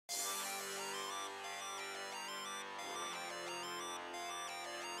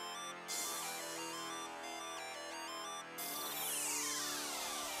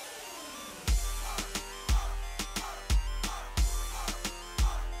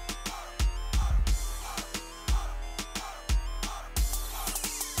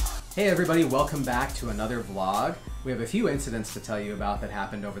Hey everybody, welcome back to another vlog. We have a few incidents to tell you about that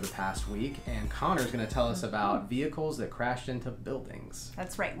happened over the past week, and Connor's going to tell us about vehicles that crashed into buildings.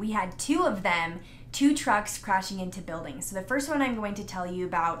 That's right. We had two of them, two trucks crashing into buildings. So the first one I'm going to tell you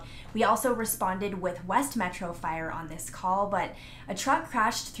about, we also responded with West Metro Fire on this call, but a truck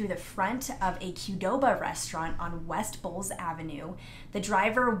crashed through the front of a Qdoba restaurant on West Bulls Avenue. The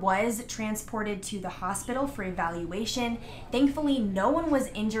driver was transported to the hospital for evaluation. Thankfully, no one was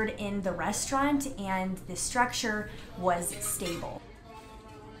injured in the restaurant and the structure was stable.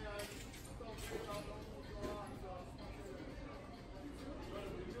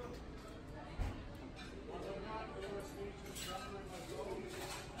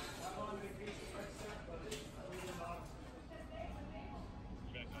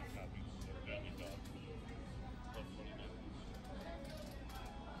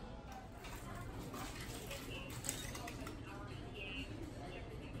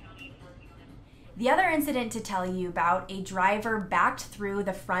 The other incident to tell you about, a driver backed through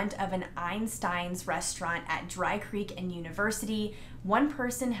the front of an Einstein's restaurant at Dry Creek and University. One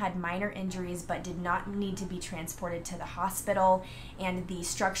person had minor injuries but did not need to be transported to the hospital, and the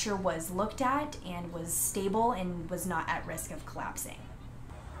structure was looked at and was stable and was not at risk of collapsing.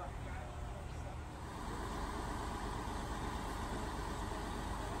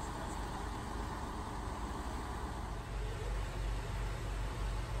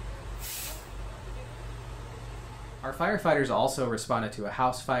 Our firefighters also responded to a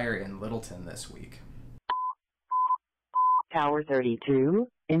house fire in Littleton this week. Tower 32,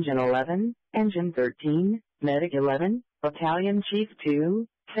 Engine 11, Engine 13, Medic 11, Battalion Chief 2,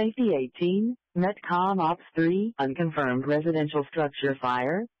 Safety 18, Metcom Ops 3, Unconfirmed Residential Structure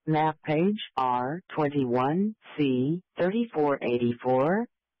Fire, map page R21, C, 3484,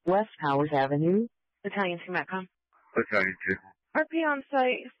 West Powers Avenue. Battalion 2 Metcom. Battalion 2. RP on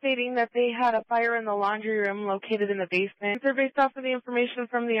site stating that they had a fire in the laundry room located in the basement. If they're based off of the information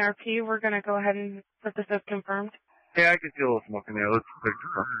from the RP, we're going to go ahead and put this as confirmed. Yeah, I can feel a little smoke in there. Let's quick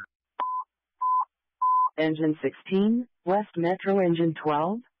confirm. Engine 16, West Metro Engine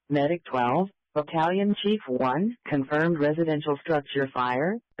 12, Medic 12, Battalion Chief 1, Confirmed Residential Structure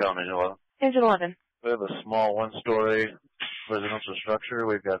Fire. Down Engine 11. Engine 11. We have a small one-story residential structure.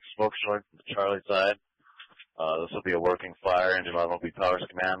 We've got smoke showing from the Charlie side. This will be a working fire. Engine 11 will be Powers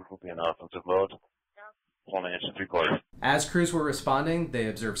Command. Will be an offensive load. Holding engine 3/4. As crews were responding, they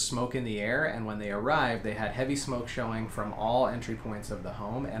observed smoke in the air, and when they arrived, they had heavy smoke showing from all entry points of the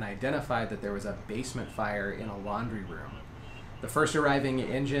home and identified that there was a basement fire in a laundry room. The first arriving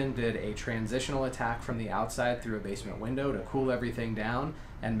engine did a transitional attack from the outside through a basement window to cool everything down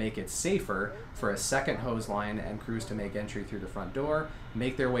and make it safer for a second hose line and crews to make entry through the front door,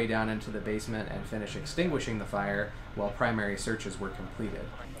 make their way down into the basement, and finish extinguishing the fire while primary searches were completed.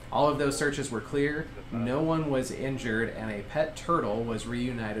 All of those searches were clear, no one was injured, and a pet turtle was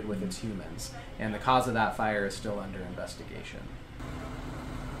reunited with its humans, and the cause of that fire is still under investigation.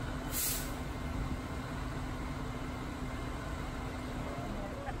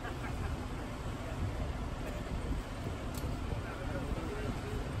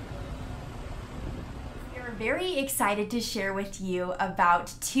 Very excited to share with you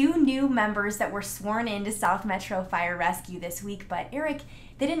about two new members that were sworn into South Metro Fire Rescue this week, but Eric,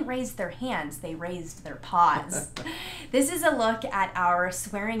 they didn't raise their hands, they raised their paws. This is a look at our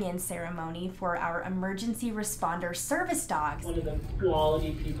swearing-in ceremony for our emergency responder service dogs. One of the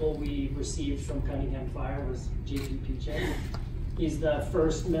quality people we received from Cunningham Fire was JP. He's the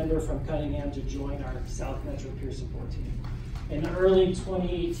first member from Cunningham to join our South Metro Peer Support Team. In early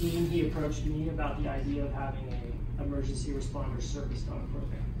 2018, he approached me about the idea of having an emergency responder service dog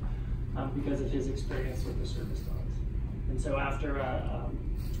program because of his experience with the service dogs. And so after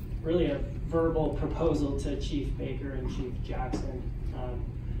really a verbal proposal to Chief Baker and Chief Jackson,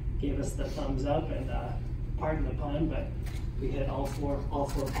 gave us the thumbs up, and pardon the pun, but we hit all four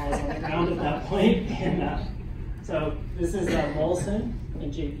paws on the ground at that point. And so this is Molson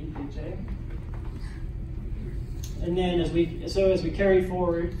and JPPJ. And then as we carry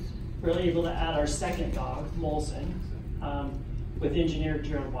forward, we're able to add our second dog, Molson, with engineer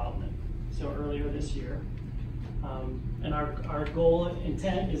Gerald Wildman. So earlier this year. And our goal and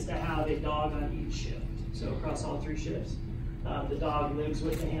intent is to have a dog on each shift. So across all three shifts. The dog lives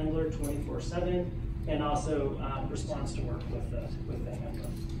with the handler 24/7 and also responds to work with the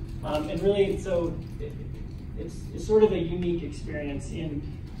handler. And really, so it's sort of a unique experience in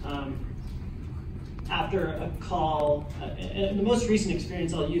after a call, and the most recent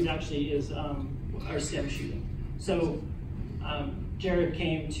experience I'll use actually is our STEM shooting. So Jared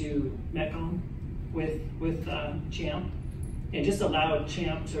came to Metcom with Champ, and just allowed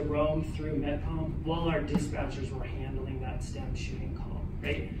Champ to roam through Metcom while our dispatchers were handling that stem shooting call,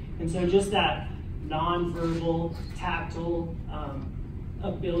 right? And so just that nonverbal, tactile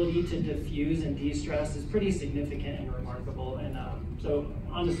ability to diffuse and de-stress is pretty significant and remarkable. And so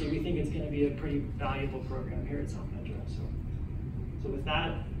honestly, we think it's going to be a pretty valuable program here at South Metro. So with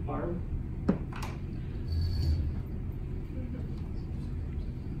that, Barb.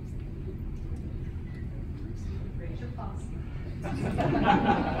 Raise your paws. I,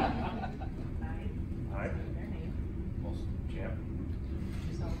 their name, Champ,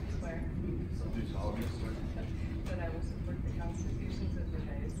 do solemnly swear do solemnly swear that I will support the constitutions of the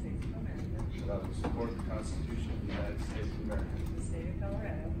United States of America, that I will support the Constitution of the United States of America, the state of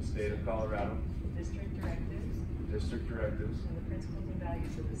Colorado, the state of Colorado, the district directives, the district directives, and the principles and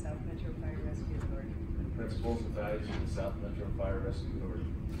values of the South Metro Fire Rescue Authority. and principles and values of the South Metro Fire Rescue Authority.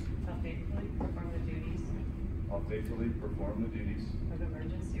 I'll faithfully perform the duties I'll faithfully perform the duties of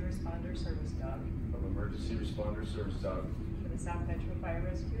emergency responder service dog of emergency responder service dog for the South Metro Fire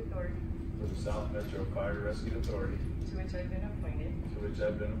Rescue Authority, for the South Metro Fire Rescue Authority, to which I've been appointed to which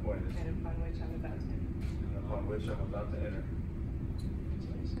I've been appointed and upon which I'm about to enter. and upon which I'm about to enter.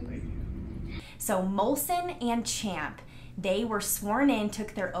 Thank you. So Molson and Champ, they were sworn in,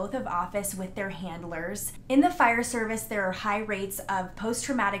 took their oath of office with their handlers. In the fire service, there are high rates of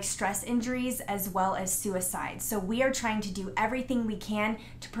post-traumatic stress injuries as well as suicide. So we are trying to do everything we can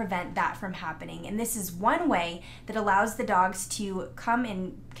to prevent that from happening. And this is one way that allows the dogs to come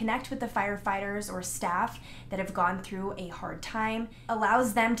and connect with the firefighters or staff that have gone through a hard time,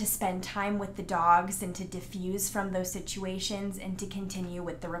 allows them to spend time with the dogs and to diffuse from those situations and to continue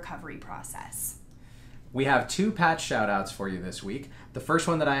with the recovery process. We have 2 patch shout-outs for you this week. The first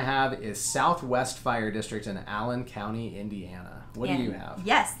one that I have is Southwest Fire District in Allen County, Indiana. What do you have?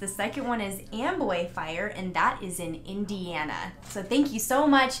 Yes, the second one is Amboy Fire, and that is in Indiana. So thank you so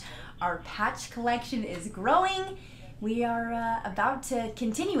much. Our patch collection is growing. We are about to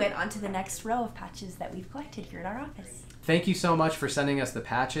continue it onto the next row of patches that we've collected here at our office. Thank you so much for sending us the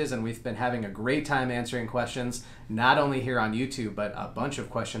patches, and we've been having a great time answering questions, not only here on YouTube, but a bunch of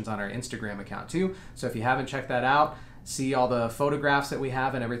questions on our Instagram account too. So if you haven't checked that out, see all the photographs that we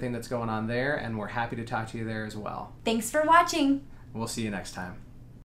have and everything that's going on there, and we're happy to talk to you there as well. Thanks for watching. We'll see you next time.